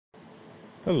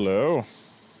Hello,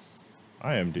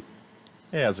 I am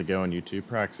Hey, how's it going, YouTube?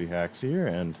 PraxyHacks here,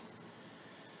 and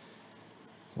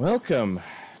welcome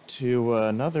to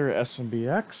another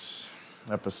SMBX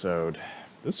episode.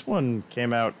 This one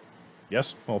came out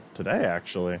today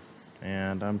actually,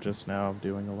 and I'm just now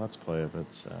doing a Let's Play of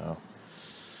it, so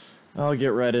I'll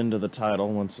get right into the title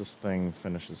once this thing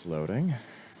finishes loading.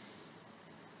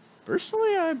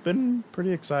 Personally, I've been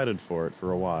pretty excited for it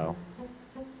for a while.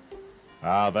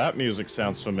 Ah, that music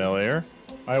sounds familiar.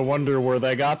 I wonder where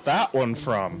they got that one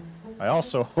from. I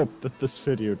also hope that this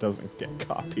video doesn't get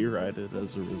copyrighted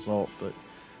as a result, but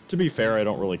to be fair, I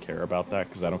don't really care about that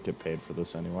because I don't get paid for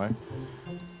this anyway.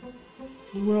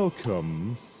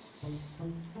 Welcome.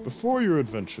 Before your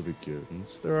adventure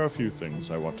begins, there are a few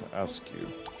things I want to ask you.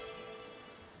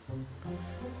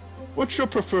 What's your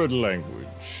preferred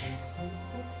language?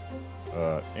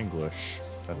 English.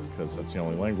 Because that's the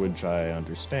only language I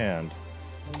understand.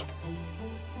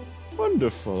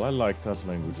 Wonderful, I like that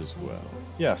language as well.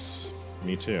 Yes,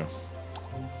 me too.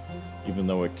 Even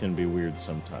though it can be weird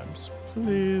sometimes.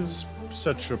 Please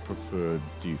set your preferred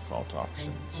default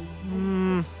options.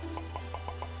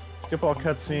 Skip all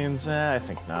cutscenes? I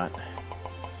think not.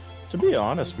 To be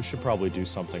honest, we should probably do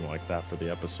something like that for the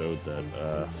episode that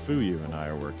Fuyu and I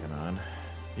are working on.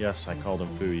 Yes, I called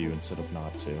him Fuyu instead of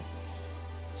Natsu.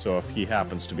 So if he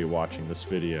happens to be watching this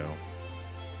video,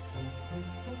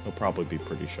 he'll probably be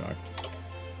pretty shocked.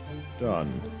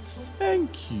 Done.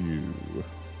 Thank you.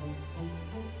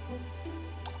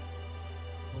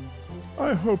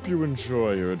 I hope you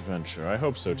enjoy your adventure. I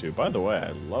hope so too. By the way,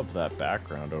 I love that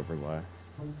background overlay.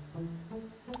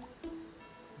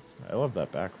 I love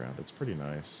that background. It's pretty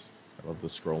nice. I love the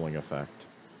scrolling effect.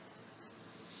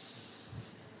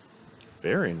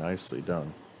 Very nicely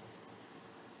done.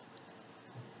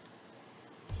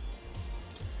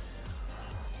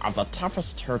 Of the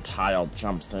toughest tertile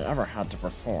jumps they ever had to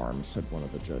perform, said one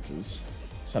of the judges.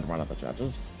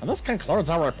 And this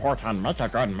concludes our report on Make a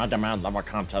Good Mega Man Level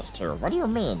Contest 2. What do you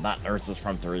mean? That news is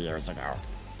from 3 years ago.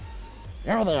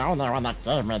 You're the only one that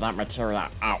gave me that material.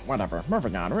 Whatever.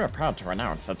 Moving on, we are proud to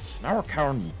announce that Snow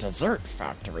Cone Dessert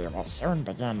Factory will soon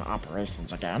begin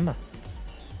operations again.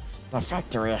 The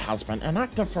factory has been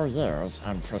inactive for years,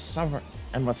 and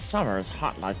with summers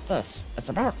hot like this, it's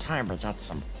about time we get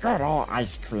some good old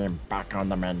ice cream back on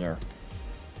the menu.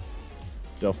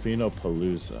 Delfino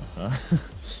Palooza, huh?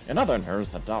 In other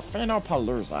news, the Delfino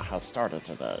Palooza has started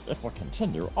today. It will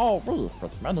continue all week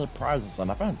with many prizes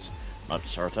and events. Make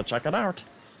sure to check it out.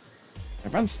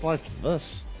 Events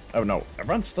this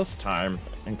time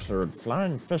include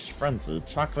Flying Fish Frenzy,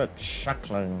 Chocolate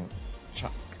Shucking,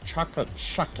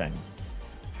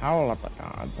 Howl of the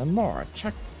Gods, and more.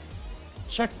 Check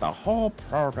the whole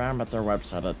program at their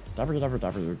website at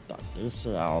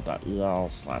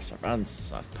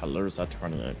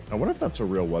www.dcl.el/events/Palooza28. I wonder if that's a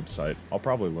real website. I'll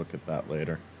probably look at that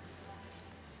later.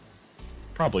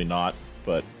 Probably not,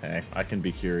 but hey, I can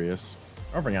be curious.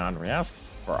 Moving on, we ask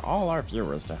for all our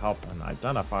viewers to help in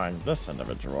identifying this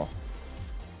individual.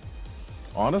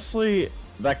 Honestly,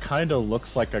 that kind of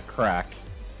looks like a crack,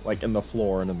 like in the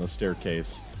floor and in the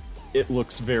staircase. It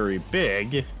looks very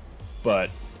big,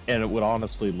 and it would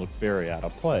honestly look very out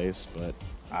of place, but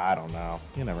I don't know.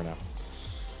 You never know.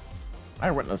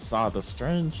 Eyewitnesses saw the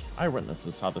strange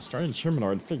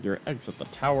humanoid figure exit the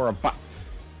Tower of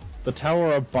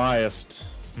Biased.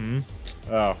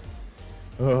 Oh,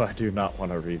 I do not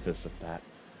want to revisit that.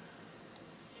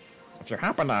 If you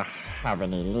happen to have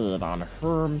any lead on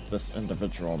whom this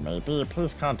individual may be,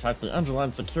 please contact the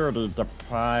Engine Security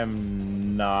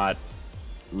I'm not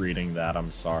reading that, I'm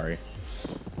sorry.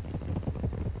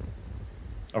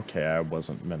 Okay, I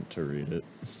wasn't meant to read it.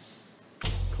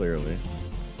 Clearly.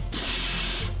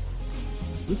 Is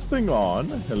this thing on?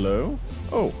 Hello?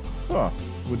 Oh, huh.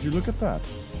 Would you look at that?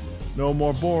 No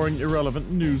more boring,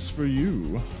 irrelevant news for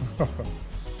you. Ha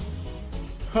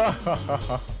ha ha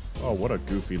ha. Oh, what a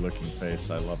goofy looking face.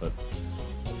 I love it.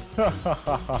 Ha ha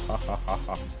ha ha ha ha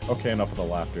ha. Okay, enough of the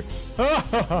laughter. Ha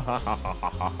ha ha ha ha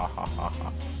ha ha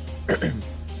ha.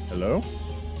 Hello?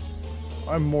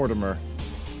 I'm Mortimer.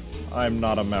 I'm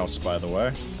not a mouse, by the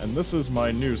way, and this is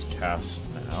my newscast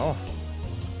now.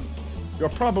 You're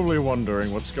probably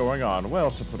wondering what's going on. Well,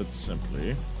 to put it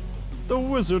simply, the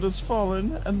wizard has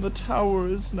fallen, and the tower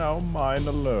is now mine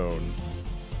alone.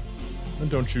 And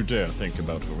don't you dare think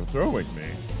about overthrowing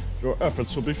me. Your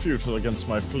efforts will be futile against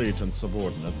my fleet and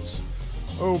subordinates.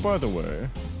 Oh, by the way,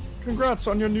 congrats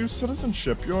on your new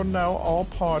citizenship. You're now all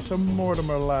part of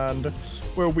Mortimerland,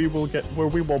 where we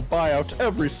will buy out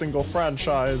every single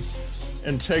franchise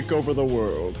and take over the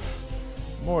world.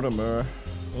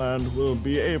 Mortimerland will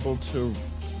be able to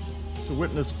to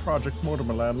witness Project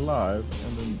Mortimerland live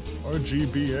and in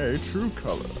RGBA true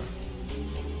color.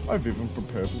 I've even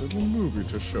prepared a little movie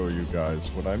to show you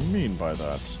guys what I mean by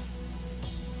that.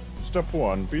 Step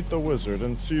 1, beat the wizard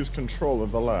and seize control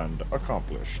of the land.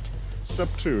 Accomplished. Step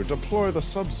 2, deploy the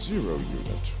Subzero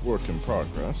unit. Work in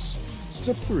progress.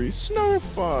 Step 3, snow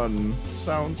fun.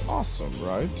 Sounds awesome,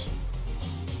 right?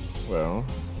 Well,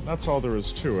 that's all there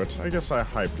is to it. I guess I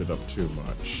hyped it up too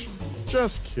much.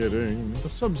 Just kidding. The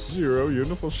Subzero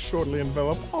unit will shortly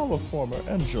envelop all of former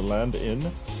Angeland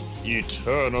in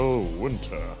eternal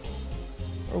winter.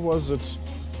 Or was it...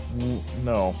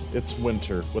 No, it's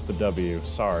winter with the W,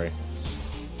 sorry.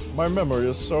 My memory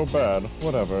is so bad,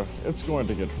 whatever. It's going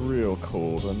to get real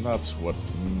cold, and that's what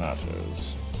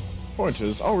matters. Point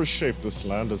is, I'll reshape this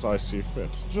land as I see fit.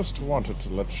 Just wanted to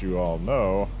let you all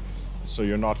know, so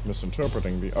you're not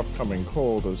misinterpreting the upcoming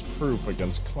cold as proof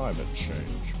against climate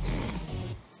change.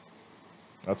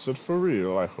 That's it for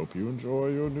real. I hope you enjoy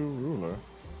your new ruler.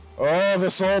 Oh,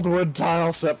 this old wood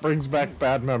tile set brings back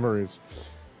bad memories.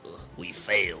 We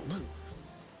failed.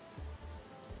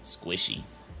 Squishy,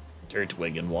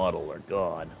 Turtwig and Waddle are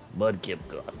gone. Mudkip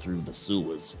got through the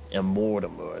sewers, and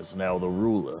Mortimer is now the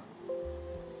ruler.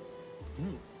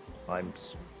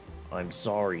 I'm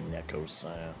sorry,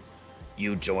 Neko-san.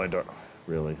 You joined our...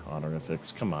 Really,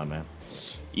 honorifics? Come on, man.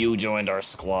 You joined our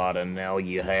squad, and now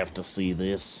you have to see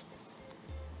this.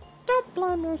 Don't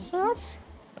blame yourself.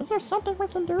 Is there something we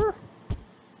can do?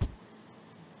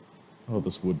 Oh,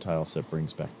 this wood tile set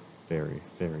brings back very,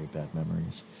 very bad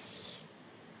memories.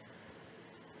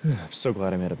 I'm so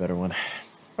glad I made a better one.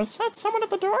 Was that someone at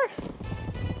the door?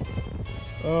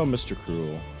 Oh, Mr.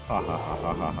 Cruel. Ha ha ha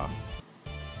ha ha ha.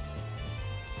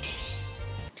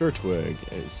 Turtwig,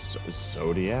 a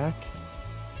Zodiac?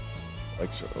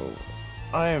 Like, so...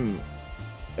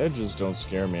 Edges don't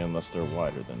scare me unless they're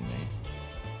wider than me.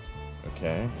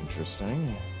 Okay,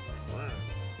 interesting.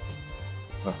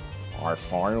 I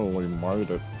finally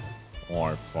made it.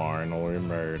 I finally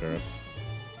made it.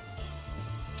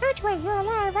 Turtwig, you're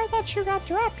alive. I thought you got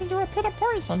dropped into a pit of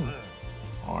poison.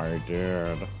 I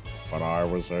did, but I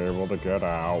was able to get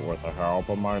out with the help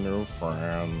of my new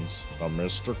friends, the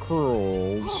Mr.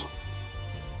 Cruels.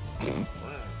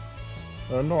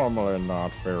 They're normally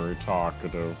not very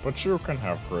talkative, but you can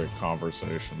have great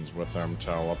conversations with them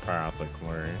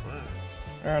telepathically.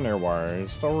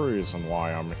 Anyways, the reason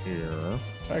why I'm here,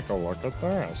 take a look at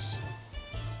this.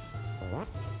 What?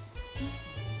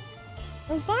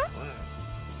 Is that?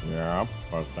 Yep,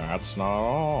 but that's not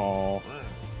all.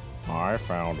 I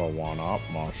found a one-up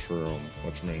mushroom,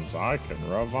 which means I can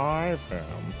revive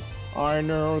him. I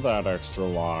knew that extra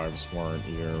lives weren't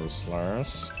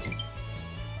useless.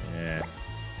 Yeah.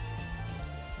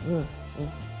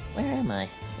 Where am I?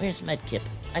 Where's Mudkip?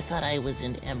 I thought I was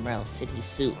in Emerald City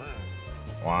Soup.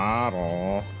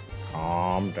 Waddle,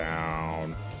 calm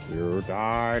down. You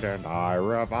died and I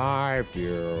revived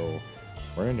you.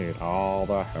 We need all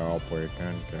the help we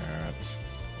can get.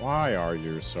 Why are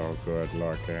you so good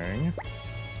looking?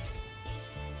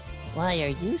 Why are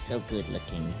you so good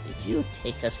looking? Did you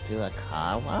take us through a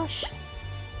car wash?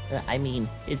 I mean,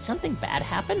 did something bad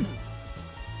happen?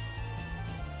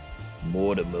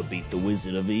 Mortimer beat the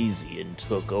Wizard of Easy and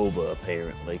took over,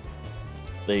 apparently.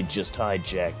 They just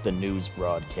hijacked the news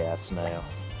broadcast now.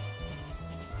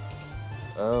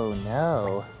 Oh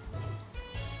no.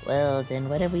 Well, then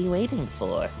what are we waiting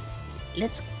for?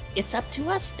 It's up to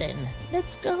us then.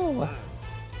 Let's go.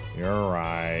 You're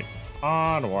right.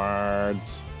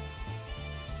 Onwards.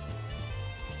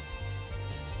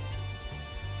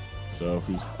 So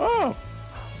who's... Oh!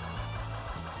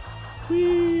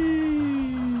 Whee!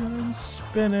 I'm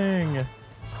spinning.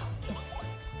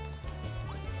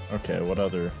 Okay, what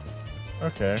other...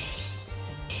 Okay.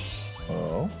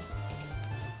 Oh.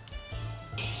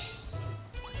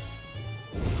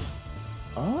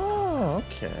 Oh,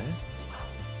 okay.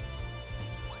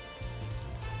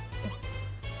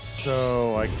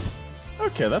 So, like...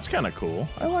 Okay, that's kind of cool.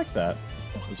 I like that.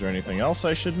 Is there anything else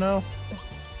I should know?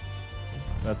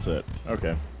 That's it.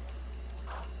 Okay.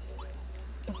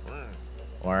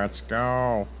 Let's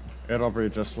go. It'll be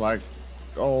just like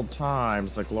old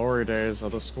times, the glory days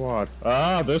of the squad.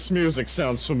 Ah, this music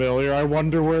sounds familiar. I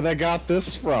wonder where they got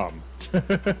this from.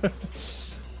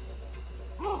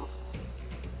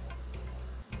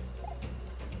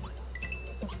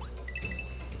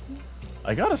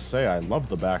 I gotta say, I love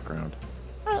the background.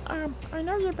 I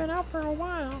know you've been out for a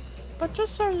while, but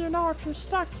just so you know, if you're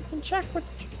stuck, you can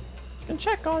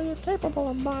check all you're capable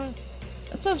of buying.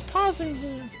 It says pausing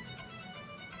here.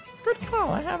 Good call.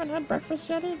 I haven't had breakfast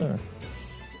yet either.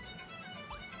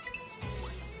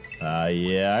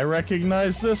 Yeah, I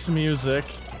recognize this music.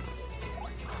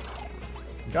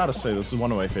 Gotta say, this is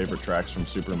one of my favorite tracks from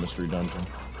Super Mystery Dungeon.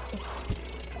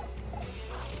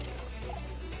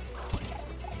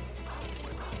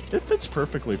 It fits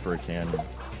perfectly for a canyon.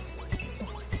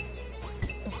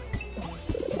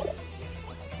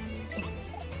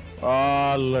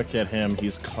 Oh, look at him.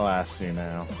 He's classy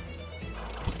now.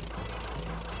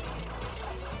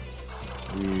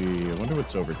 I wonder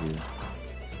what's over here.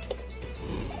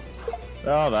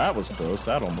 Oh, that was close.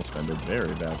 That almost ended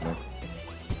very badly.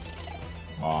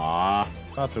 Ah,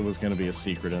 thought there was going to be a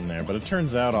secret in there, but it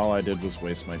turns out all I did was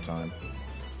waste my time.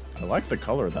 I like the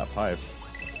color of that pipe.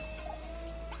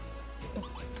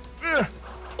 Ugh.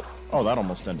 Oh, that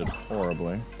almost ended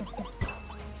horribly.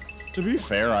 To be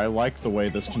fair, I like the way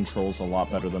this controls a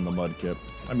lot better than the Mudkip.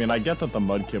 I mean, I get that the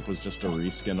Mudkip was just a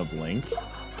reskin of Link,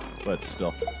 but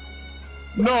still.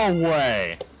 No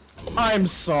way! I'm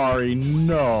sorry,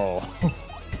 no.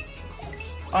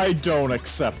 I don't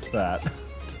accept that.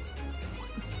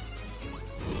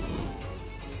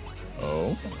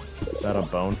 Oh? Is that a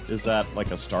bone? Is that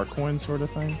like a star coin sort of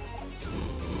thing?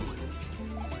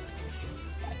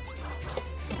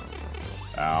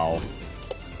 Ow.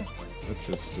 Let's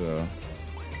just, oh,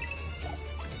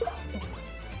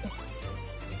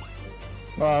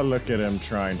 look at him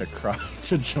trying to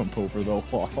to jump over the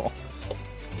wall.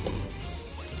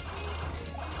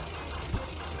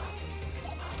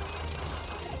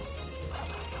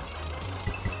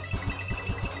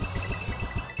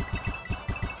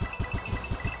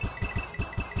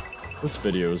 This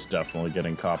video is definitely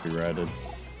getting copyrighted.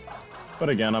 But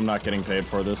again, I'm not getting paid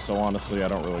for this, so honestly, I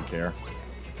don't really care.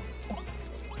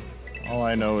 All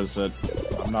I know is that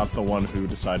I'm not the one who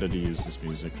decided to use this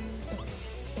music.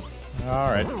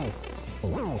 Alright.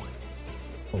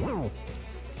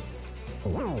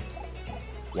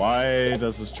 Why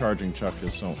does this charging chuck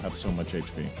have so much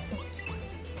HP?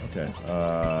 Okay,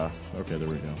 okay, there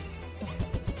we go.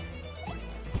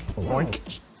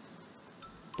 Boink.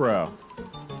 Bro.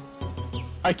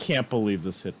 I can't believe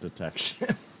this hit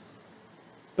detection.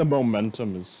 The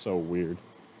momentum is so weird.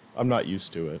 I'm not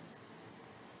used to it.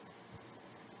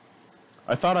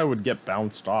 I thought I would get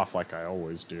bounced off like I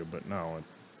always do, but no, it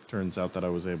turns out that I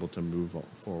was able to move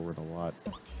forward a lot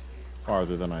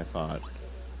farther than I thought.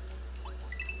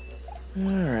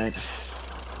 Alright.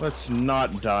 Let's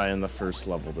not die in the first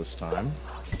level this time.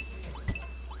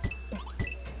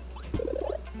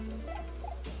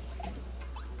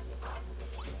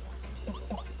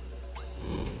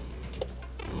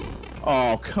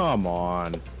 Oh, come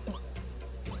on.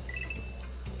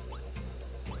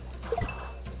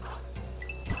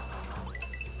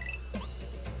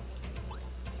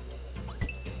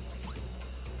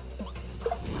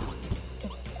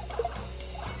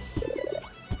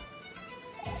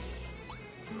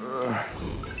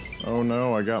 Oh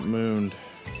no, I got mooned.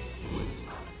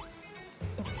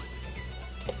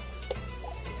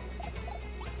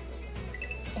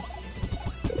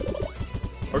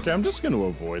 Okay, I'm just gonna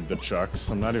avoid the chucks.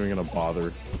 I'm not even gonna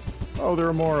bother. Oh, there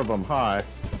are more of them. Hi.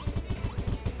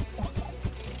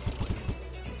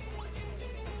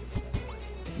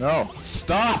 No,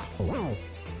 stop!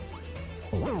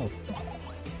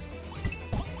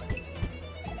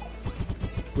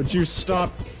 Would you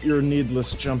stop your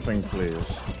needless jumping,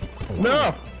 please?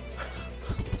 No!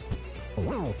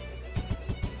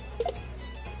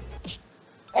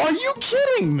 Are you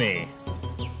kidding me?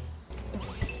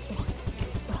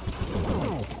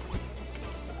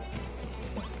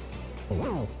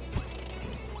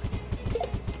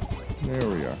 There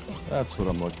we are. That's what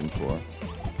I'm looking for.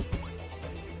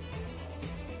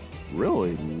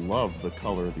 Really love the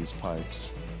color of these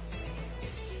pipes.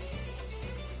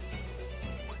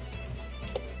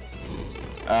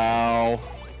 Ow.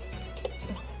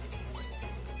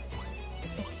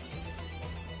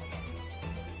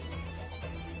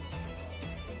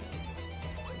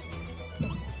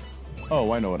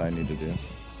 Oh, I know what I need to do.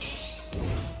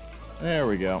 There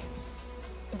we go.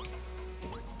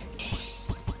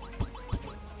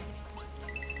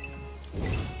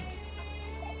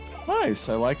 Nice.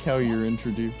 I like how you're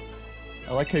introducing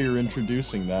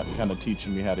that, kind of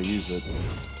teaching me how to use it.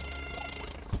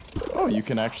 Oh, you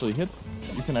can actually hit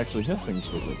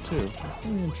things with it too.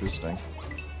 Very interesting.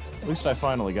 At least I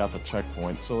finally got the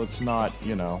checkpoint, so it's not,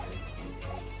 you know.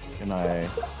 Can I?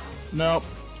 Nope.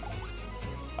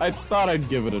 I thought I'd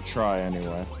give it a try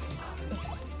anyway.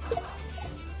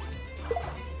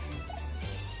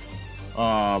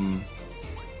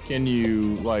 Can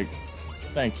you, like,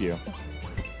 thank you.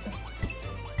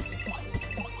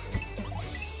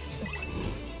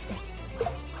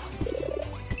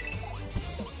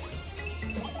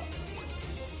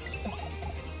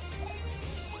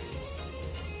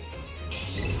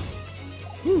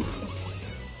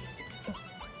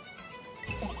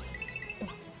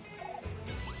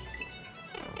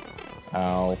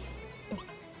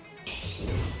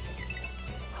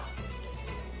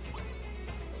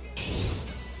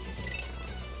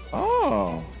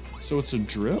 So it's a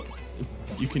drill?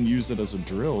 You can use it as a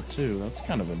drill, too. That's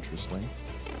kind of interesting.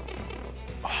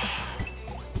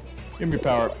 Give me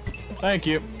power. Thank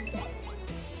you.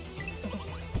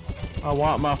 I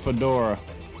want my fedora.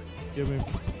 Give me...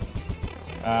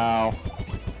 Ow.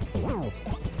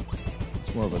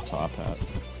 It's more of a top hat.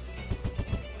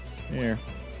 Here.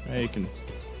 Hey, you can...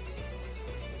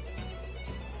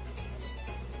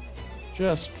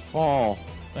 Just fall.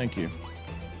 Thank you.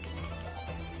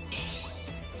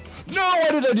 No! Why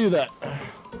did I do that?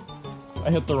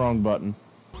 I hit the wrong button.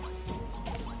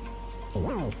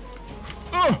 Oh!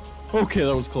 Okay,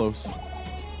 that was close.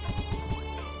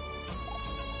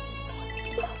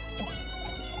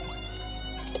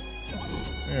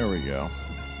 There we go.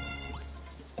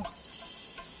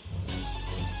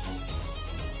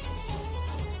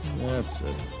 That's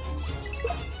it.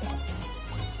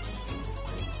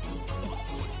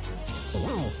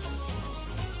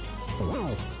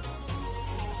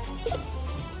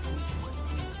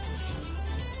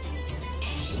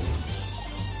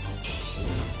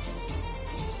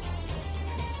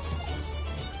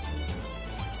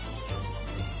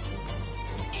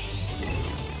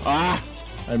 Ah!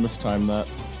 I mistimed that.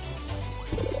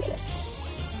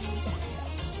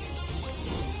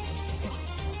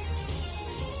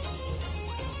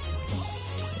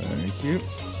 Thank you.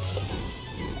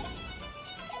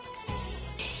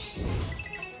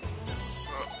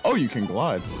 Oh, you can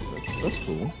glide. That's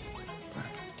cool.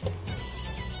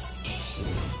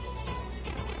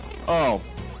 Oh.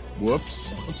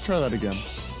 Whoops. Let's try that again.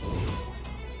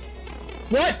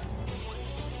 What?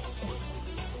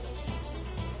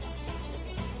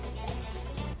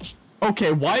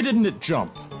 Okay, why didn't it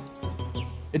jump?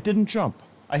 It didn't jump.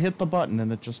 I hit the button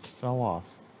and it just fell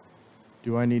off.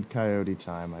 Do I need coyote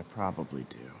time? I probably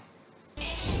do.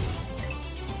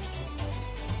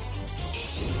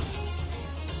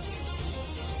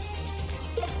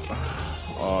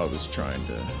 Oh, I was trying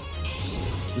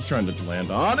to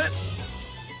land on it.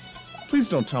 Please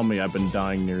don't tell me I've been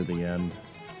dying near the end.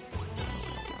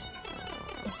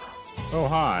 Oh,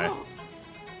 hi.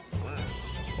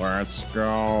 Let's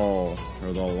go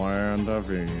to the land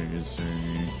of easy.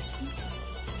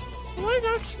 Will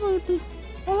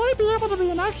I be able to be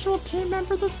an actual team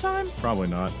member this time? Probably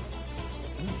not.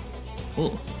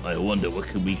 Oh, I wonder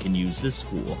what we can use this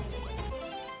for.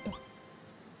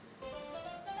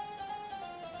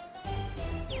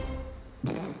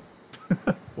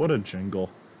 What a jingle.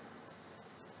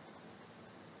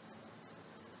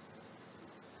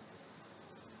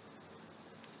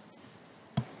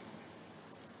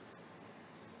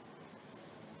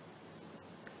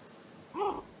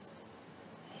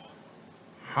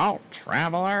 Halt,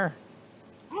 traveler.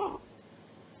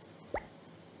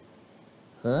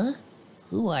 Huh?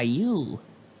 Who are you?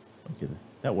 Okay,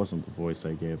 that wasn't the voice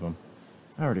I gave him.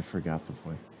 I already forgot the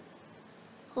voice.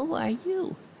 Who are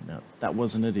you? No, that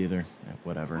wasn't it either. Yeah,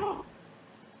 whatever.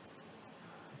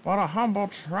 But a humble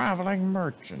traveling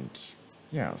merchant.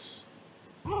 Yes.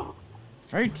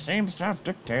 Fate seems to have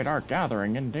dictated our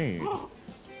gathering indeed.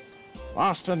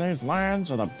 Lost in these lands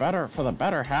for the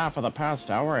better half of the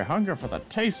past hour, I hunger for the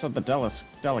taste of the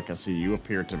delicacy you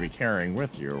appear to be carrying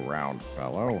with you, round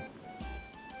fellow.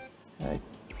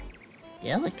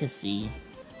 Delicacy?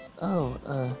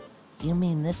 Oh, you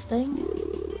mean this thing?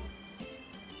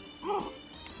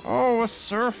 Oh, a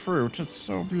surf fruit, it's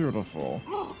so beautiful.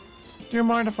 Do you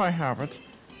mind if I have it?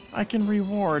 I can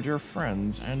reward your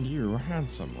friends and you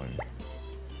handsomely.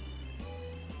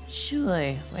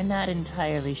 Sure, we're not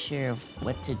entirely sure of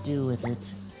what to do with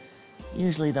it.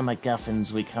 Usually the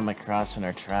MacGuffins we come across in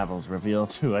our travels reveal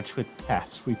to us which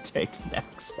paths we take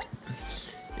next.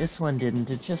 This one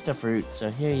didn't, it's just a fruit,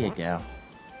 so here you go.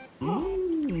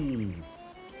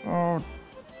 Oh,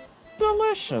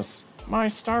 delicious. My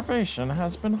starvation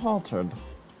has been halted.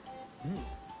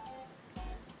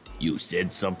 You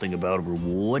said something about a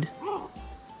reward?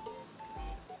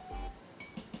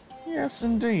 Yes,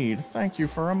 indeed. Thank you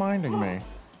for reminding me.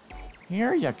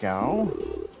 Here you go.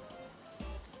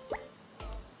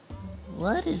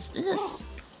 What is this?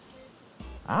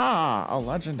 Ah, a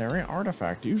legendary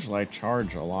artifact. Usually I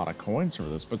charge a lot of coins for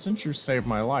this, but since you saved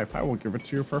my life, I will give it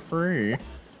to you for free.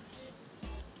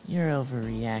 You're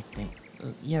overreacting.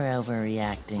 You're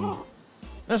overreacting.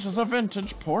 This is a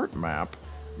vintage port map,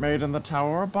 made in the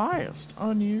Tower of Biased,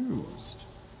 unused.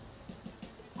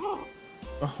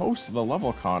 The hosts of the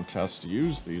level contest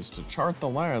use these to chart the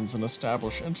lands and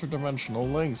establish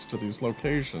interdimensional links to these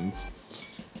locations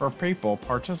for people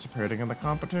participating in the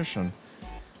competition.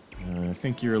 I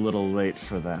think you're a little late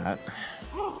for that.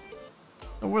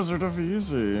 The Wizard of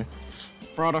Easy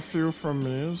brought a few from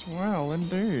me as well,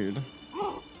 indeed.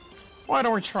 Why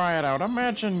don't we try it out?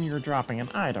 Imagine you're dropping an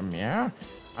item, yeah?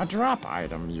 A drop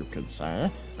item, you could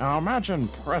say. Now imagine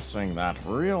pressing that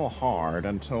real hard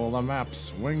until the map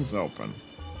swings open.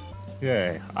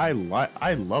 Yay, I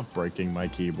love breaking my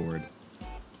keyboard.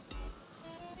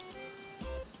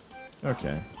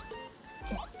 Okay.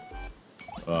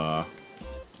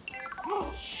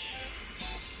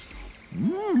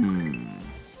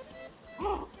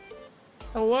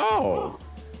 Hello!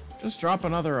 Just drop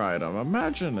another item.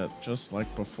 Imagine it just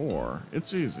like before.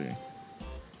 It's easy.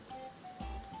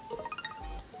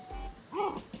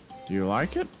 Do you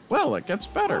like it? Well, it gets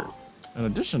better. In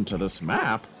addition to this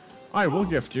map, I will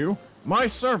gift you my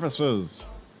services.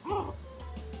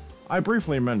 I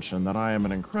briefly mentioned that I am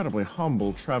an incredibly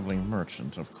humble traveling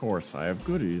merchant. Of course, I have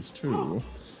goodies too.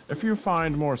 If you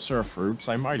find more surf routes,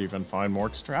 I might even find more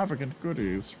extravagant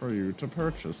goodies for you to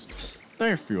purchase.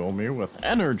 They fuel me with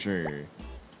energy.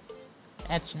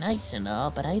 That's nice and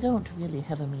all, but I don't really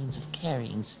have a means of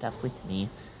carrying stuff with me.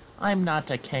 I'm not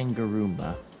a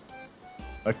kangaroomba.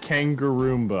 A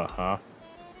kangaroomba, huh?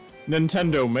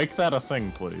 Nintendo, make that a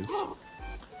thing, please.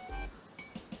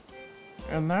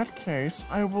 In that case,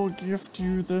 I will gift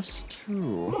you this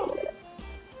too.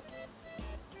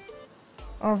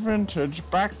 A vintage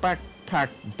backpack.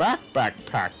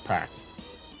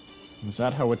 Is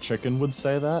that how a chicken would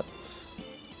say that?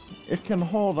 It can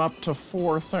hold up to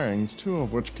 4 things, 2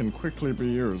 of which can quickly be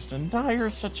used in dire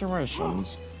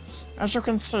situations. As you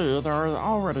can see, there are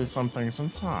already some things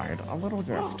inside. A little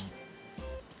gift.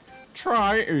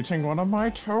 Try eating one of my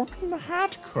token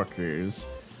hat cookies.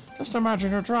 Just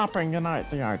imagine you're dropping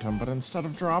the item, but instead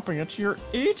of dropping it, you're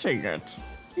eating it.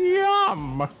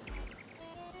 Yum!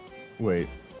 Wait.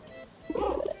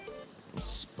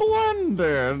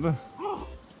 Splendid!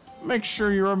 Make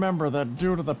sure you remember that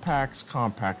due to the pack's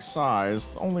compact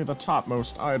size, only the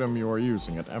topmost item you are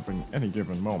using at any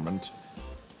given moment.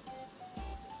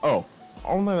 Oh,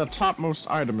 only the topmost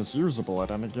item is usable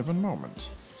at any given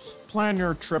moment. Plan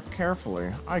your trip carefully.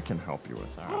 I can help you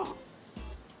with that.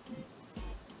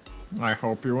 I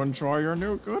hope you enjoy your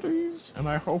new goodies, and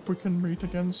I hope we can meet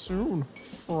again soon,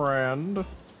 friend.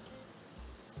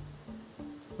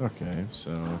 Okay,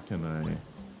 so can I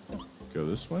go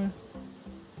this way?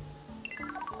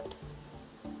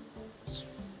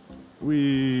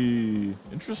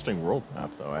 Interesting world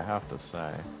map, though, I have to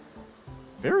say.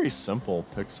 Very simple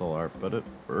pixel art, but it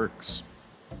works.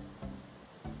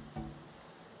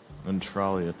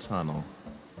 Entralia Tunnel.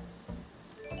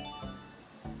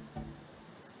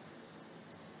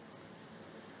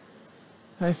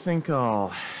 I think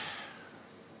I'll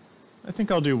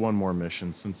do one more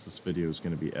mission since this video is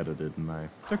going to be edited and I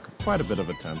took quite a bit of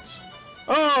attempts.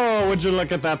 Oh, would you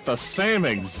look at that? The same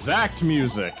exact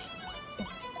music.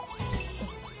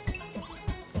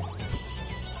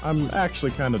 I'm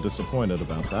actually kind of disappointed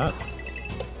about that.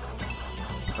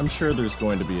 I'm sure there's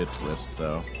going to be a twist,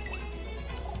 though.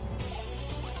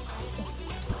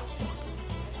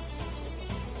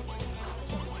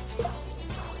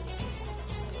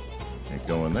 Okay,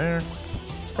 go in there.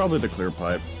 It's probably the clear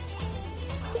pipe.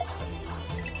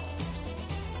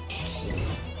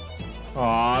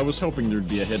 Aw, I was hoping there'd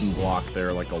be a hidden block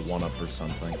there, like a 1-up or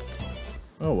something.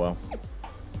 Oh well.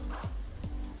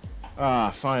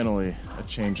 Ah, finally, a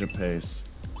change of pace.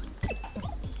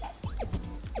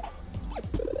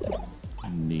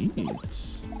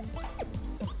 Neat.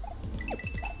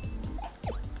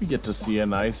 We get to see a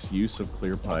nice use of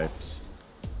clear pipes.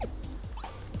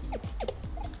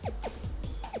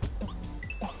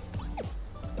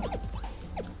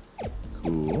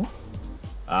 Cool.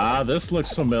 Ah, this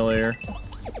looks familiar.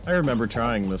 I remember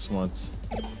trying this once.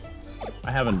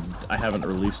 I haven't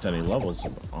released any levels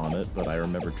on it, but I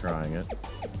remember trying it.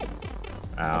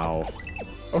 Ow.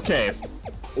 Okay,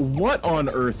 what on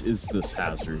earth is this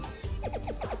hazard?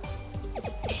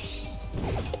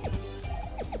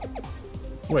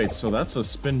 Wait, so that's a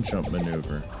spin jump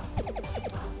maneuver.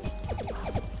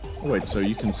 Wait, so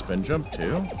you can spin jump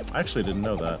too? I actually didn't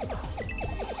know that.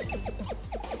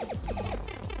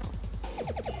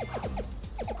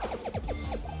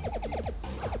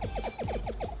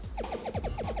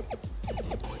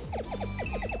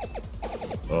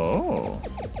 Oh.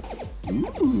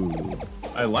 Ooh.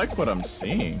 I like what I'm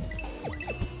seeing.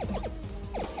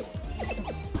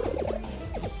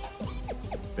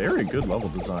 Very good level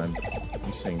design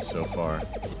I'm seeing so far.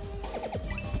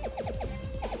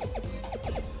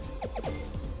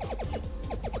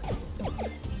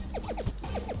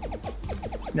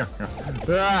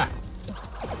 Ah!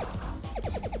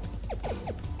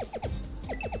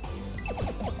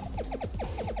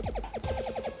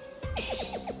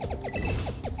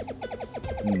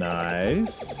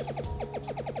 Nice.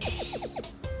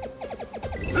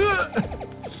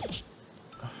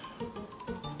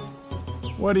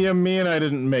 What do you mean I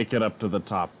didn't make it up to the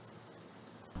top?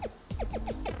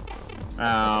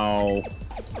 Ow.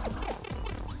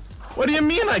 What do you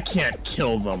mean I can't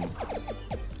kill them?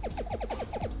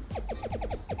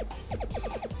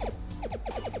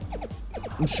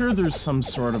 I'm sure there's some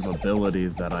sort of ability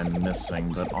that I'm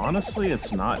missing, but honestly,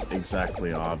 it's not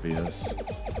exactly obvious.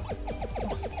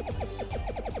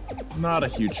 Not a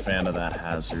huge fan of that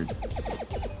hazard.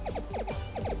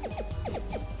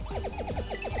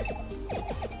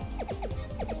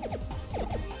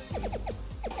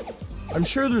 I'm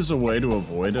sure there's a way to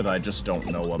avoid it, I just don't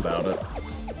know about it.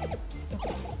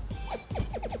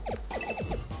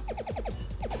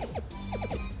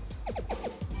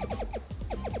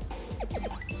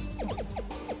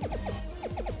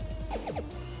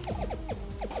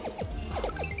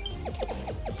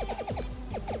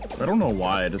 I don't know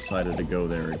why I decided to go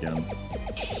there again.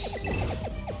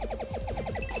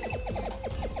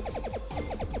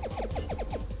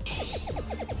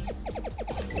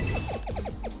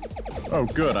 Oh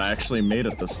good, I actually made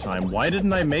it this time. Why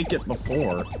didn't I make it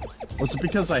before? Was it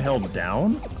because I held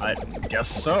down? I guess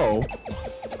so.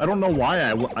 I don't know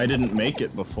why I didn't make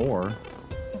it before.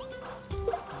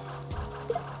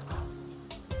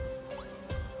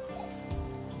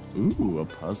 Ooh, a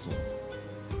puzzle.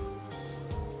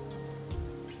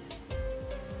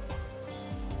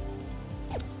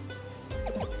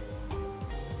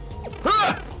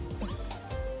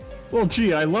 Well,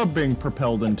 gee, I love being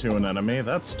propelled into an enemy.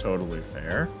 That's totally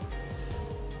fair.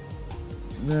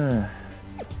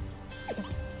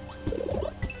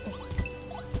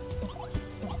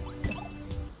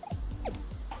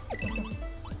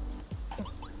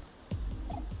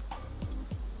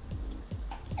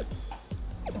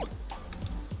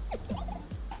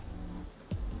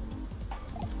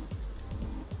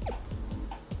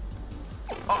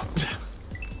 Oh,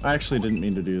 I actually didn't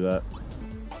mean to do that.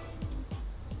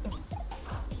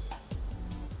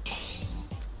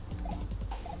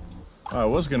 I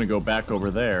was gonna go back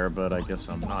over there, but I guess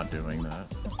I'm not doing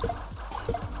that.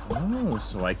 Oh,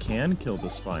 so I can kill the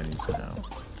Spinies now.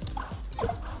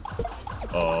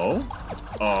 Oh?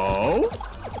 Oh?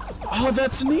 Oh,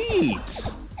 that's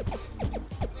neat!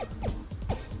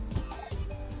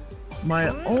 My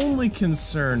only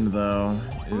concern, though,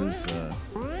 is,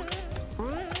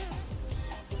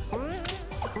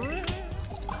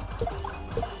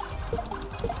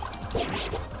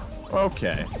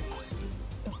 okay.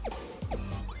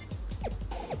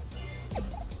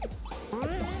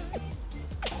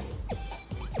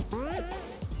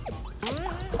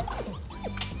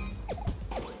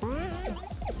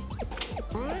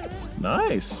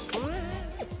 Nice.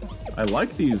 I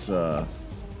like these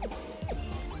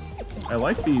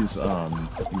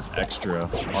extra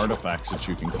artifacts that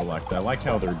you can collect. I like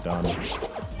how they're done.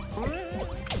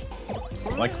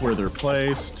 I like where they're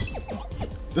placed.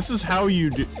 This is how you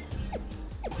do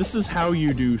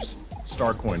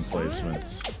star coin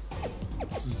placements.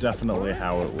 This is definitely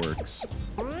how it works.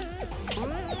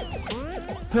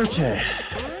 Okay.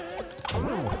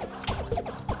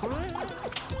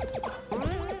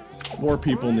 More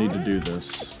people need to do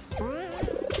this.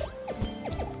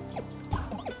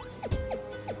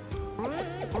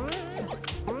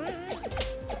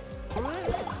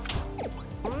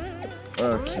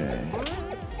 Okay.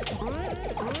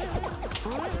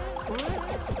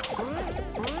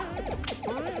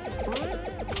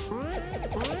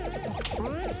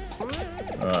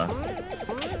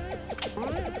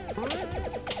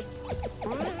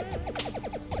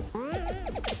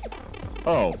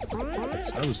 Oh.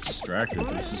 I was distracted.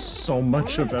 There's just so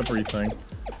much of everything.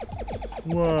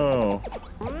 Whoa.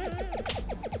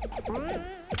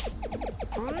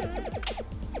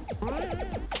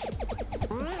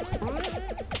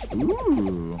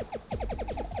 Ooh.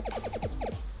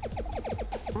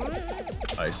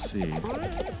 I see. No,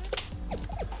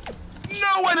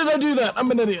 why did I do that? I'm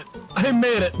an idiot. I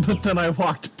made it, but then I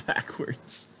walked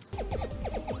backwards.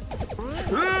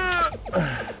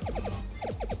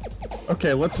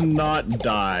 Okay, let's not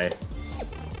die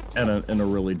in a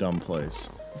really dumb place.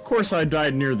 Of course, I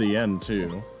died near the end,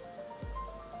 too.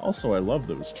 Also, I love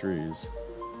those trees.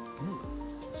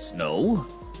 Snow?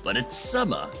 But it's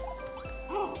summer.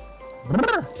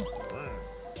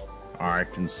 I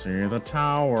can see the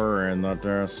tower in the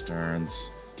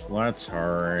distance. Let's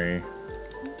hurry.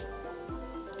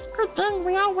 Good thing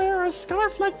we all wear a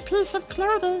scarf-like piece of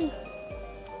clothing.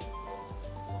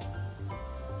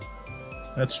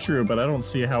 That's true, but I don't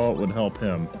see how it would help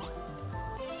him.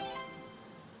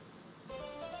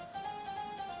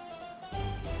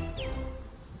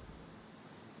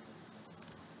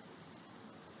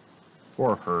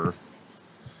 Or her.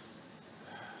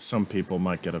 some people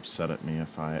might get upset at me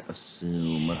if I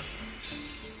assume.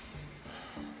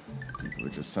 People are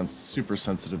just super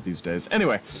sensitive these days.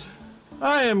 Anyway,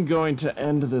 I am going to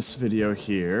end this video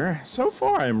here. So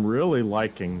far, I'm really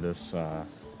liking this.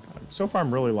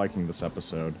 I'm really liking this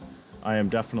episode. I am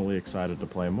definitely excited to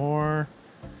play more.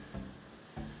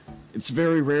 It's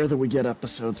very rare that we get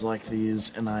episodes like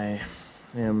these, and I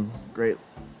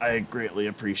greatly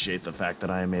appreciate the fact that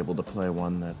I am able to play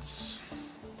one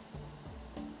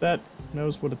that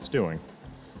knows what it's doing.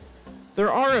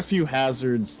 There are a few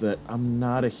hazards that I'm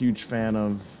not a huge fan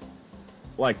of,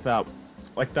 like that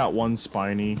one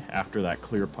spiny after that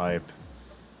clear pipe.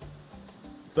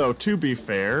 Though, to be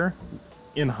fair,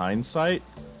 in hindsight,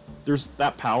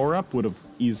 that power-up would have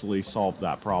easily solved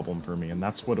that problem for me, and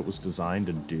that's what it was designed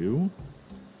to do.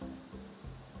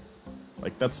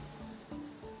 Like, the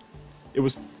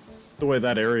way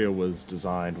that area was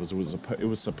designed was it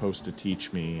was supposed to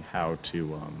tech me how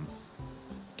to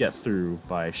get through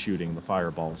by shooting the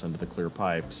fireballs into the clear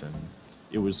pipes, and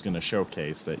it was going to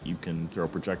showcase that you can throw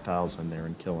projectiles in there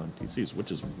and kill NPCs,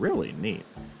 which is really neat.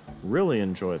 Really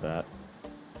enjoy that.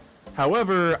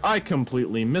 However, I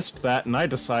completely missed that, and I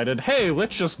decided, hey,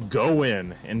 let's just go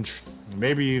in, and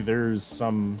maybe there's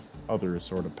some other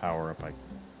sort of power-up.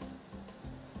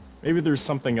 Maybe there's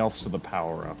something else to the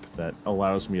power-up that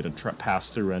allows me to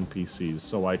pass through NPCs,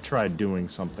 so I tried doing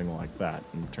something like that,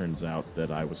 and it turns out that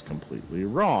I was completely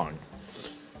wrong.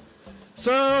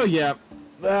 So, yeah,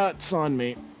 that's on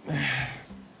me.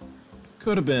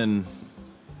 Could have been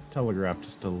telegraphed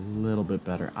just a little bit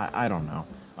better. I don't know.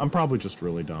 I'm probably just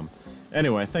really dumb.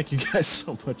 Anyway, thank you guys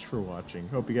so much for watching.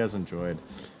 Hope you guys enjoyed.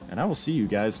 And I will see you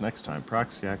guys next time.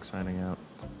 Proxyac signing out.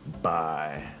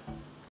 Bye.